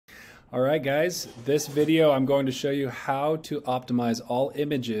Alright guys, this video I'm going to show you how to optimize all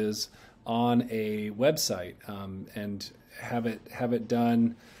images on a website and have it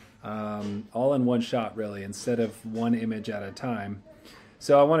done all in one shot really, instead of one image at a time.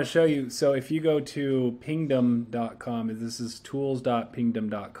 So I want to show you, so if you go to pingdom.com, this is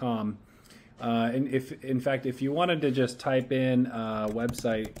tools.pingdom.com, and if you wanted to just type in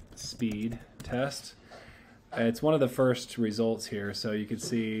website speed test, it's one of the first results here, so you can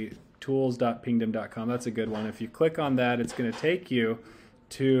see tools.pingdom.com. That's a good one. If you click on that, it's going to take you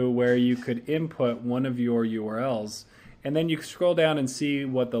to where you could input one of your URLs, and then you scroll down and see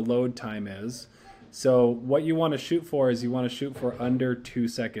what the load time is. So what you want to shoot for is you want to shoot for under 2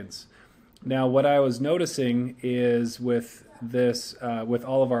 seconds. Now what I was noticing is with this, with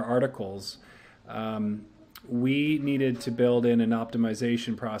all of our articles, we needed to build in an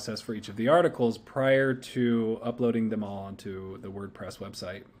optimization process for each of the articles prior to uploading them all onto the WordPress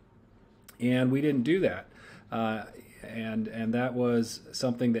website. And we didn't do that. And that was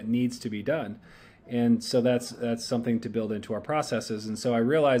something that needs to be done. And so that's something to build into our processes. And so I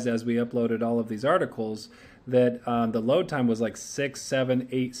realized as we uploaded all of these articles that the load time was like 6, 7,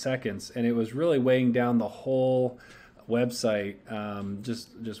 8 seconds. And it was really weighing down the whole website,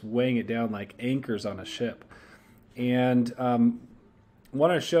 just weighing it down like anchors on a ship. And I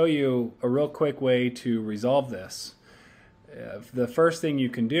want to show you a real quick way to resolve this. The first thing you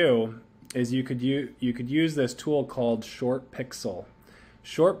can do is you could use this tool called Short Pixel.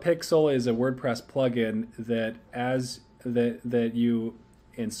 Short Pixel is a WordPress plugin that you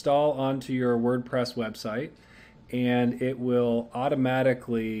install onto your WordPress website, and it will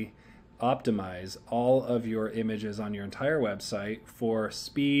automatically optimize all of your images on your entire website for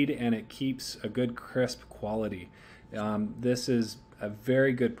speed, and it keeps a good crisp quality. This is a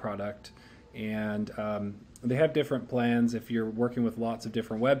very good product, and they have different plans. If you're working with lots of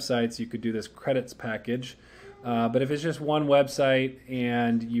different websites, you could do this credits package. But if it's just one website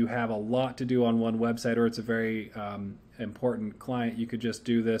and you have a lot to do on one website, or it's a very important client, you could just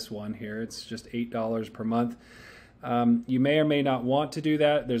do this one here. It's just $8 per month. You may or may not want to do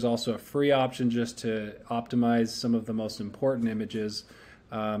that. There's also a free option just to optimize some of the most important images.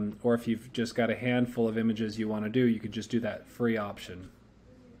 Or if you've just got a handful of images you want to do, you could just do that free option.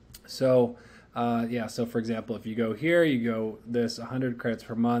 So yeah, so for example, if you go here, you go this 100 credits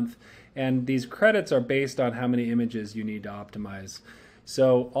per month, and these credits are based on how many images you need to optimize.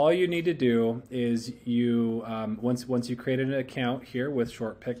 So all you need to do is you, once you create an account here with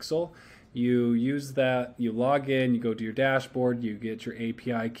Short Pixel, you use that, you log in, you go to your dashboard, you get your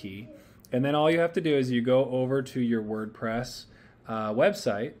API key, and then all you have to do is you go over to your WordPress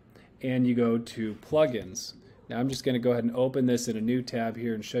website and you go to plugins. Now I'm just going to go ahead and open this in a new tab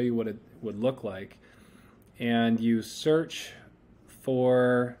here and show you what it would look like. And you search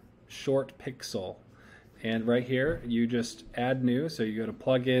for Short Pixel, and right here you just add new. So you go to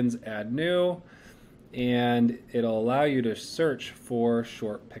plugins, add new, and it'll allow you to search for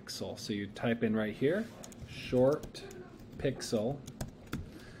Short Pixel. So you type in right here Short Pixel,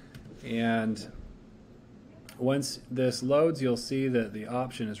 and once this loads, you'll see that the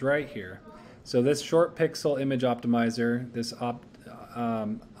option is right here. So this Short Pixel image optimizer, this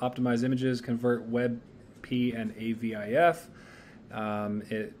optimize images, convert WebP and AVIF.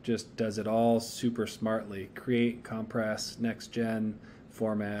 It just does it all super smartly. Create, compress, next gen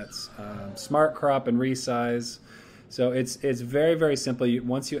formats, smart crop and resize. So it's very, very simple.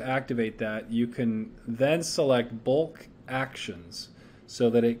 Once you activate that, you can then select bulk actions so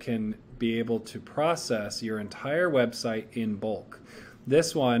that it can be able to process your entire website in bulk.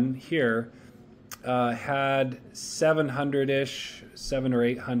 This one here had 700-ish, 700 or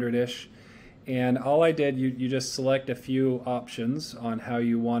 800-ish, and all I did, you just select a few options on how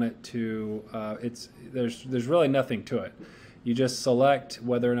you want it to, there's really nothing to it. You just select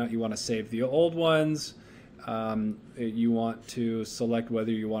whether or not you want to save the old ones. You want to select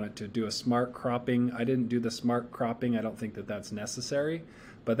whether you want it to do a smart cropping. I didn't do the smart cropping. I don't think that that's necessary,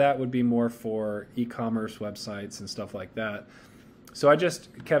 but that would be more for e-commerce websites and stuff like that. So I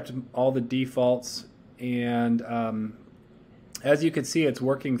just kept all the defaults, and as you can see, it's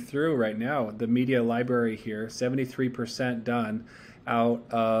working through right now. The media library here, 73% done out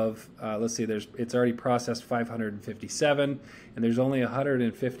of, let's see, it's already processed 557, and there's only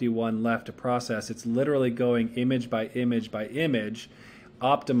 151 left to process. It's literally going image by image by image,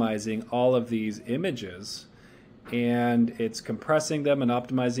 optimizing all of these images, and it's compressing them and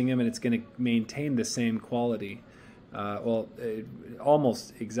optimizing them, and it's going to maintain the same quality.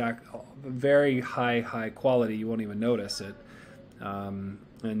 Almost exact, very high quality. You won't even notice it.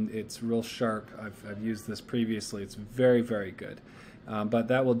 And it's real sharp. I've used this previously. It's very, very good. but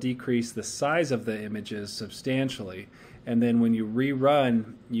that will decrease the size of the images substantially. And then when you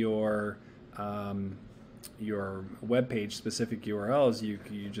rerun your web page specific URLs,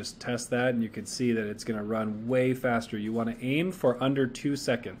 you just test that, and you can see that it's going to run way faster. You want to aim for under 2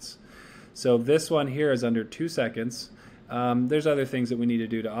 seconds. So this one here is under 2 seconds. There's other things that we need to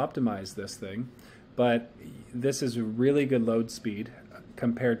do to optimize this thing, but this is a really good load speed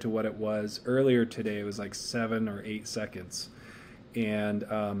compared to what it was earlier today. It was like 7 or 8 seconds. And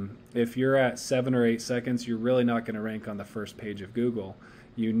if you're at 7 or 8 seconds, you're really not going to rank on the first page of Google.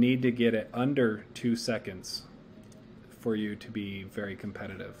 You need to get it under 2 seconds for you to be very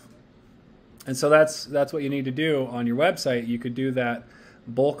competitive. And so that's what you need to do on your website. You could do that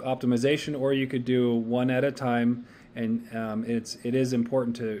bulk optimization, or you could do one at a time. And it is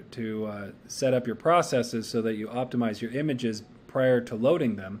important to set up your processes so that you optimize your images prior to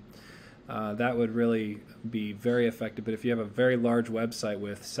loading them. That would really be very effective. But if you have a very large website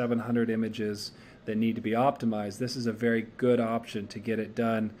with 700 images that need to be optimized, this is a very good option to get it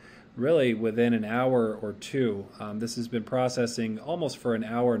done really within an hour or two. This has been processing almost for an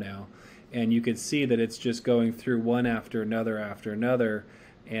hour now, and you can see that it's just going through one after another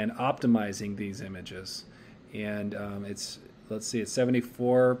and optimizing these images. And let's see, it's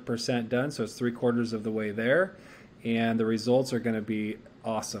 74% done, so it's 3/4 of the way there, and the results are going to be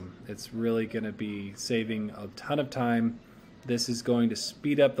awesome. It's really going to be saving a ton of time. This is going to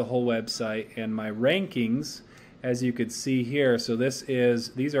speed up the whole website, and my rankings, as you could see here, so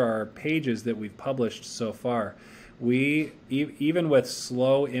these are our pages that we've published so far. We even with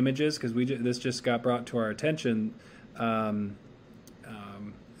slow images, because this just got brought to our attention,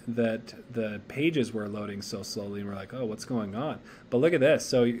 that the pages were loading so slowly, and we're like, oh, what's going on? But look at this.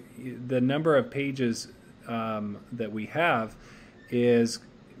 So the number of pages that we have is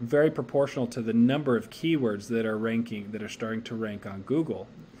very proportional to the number of keywords that are starting to rank on Google.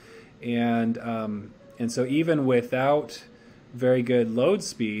 And so even without very good load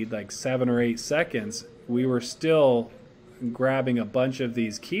speed, like 7 or 8 seconds, we were still grabbing a bunch of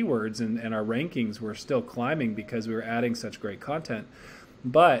these keywords, and our rankings were still climbing because we were adding such great content.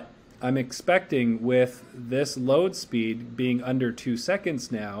 But I'm expecting with this load speed being under 2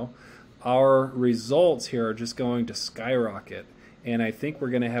 seconds now, our results here are just going to skyrocket. And I think we're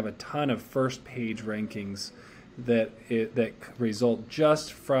going to have a ton of first page rankings that result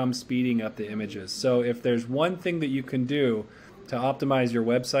just from speeding up the images. So if there's one thing that you can do to optimize your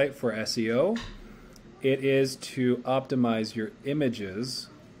website for SEO, it is to optimize your images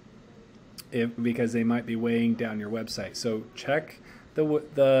because they might be weighing down your website. So check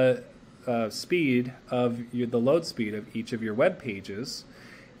the speed of the load speed of each of your web pages,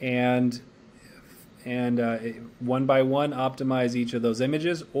 and one by one optimize each of those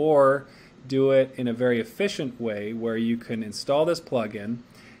images, or do it in a very efficient way where you can install this plugin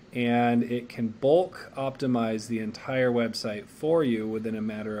and it can bulk optimize the entire website for you within a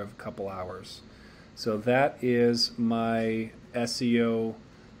matter of a couple hours. So that is my SEO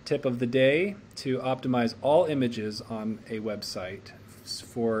tip of the day, to optimize all images on a website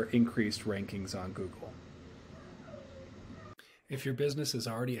for increased rankings on Google. If your business is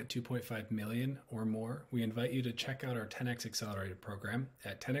already at 2.5 million or more, we invite you to check out our 10x Accelerated program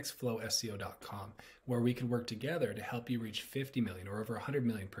at 10xflowseo.com, where we can work together to help you reach 50 million or over 100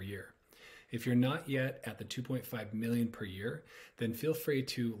 million per year. If you're not yet at the 2.5 million per year, then feel free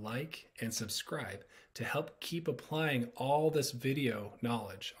to like and subscribe to help keep applying all this video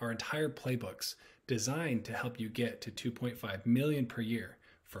knowledge, our entire playbooks designed to help you get to 2.5 million per year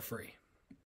for free.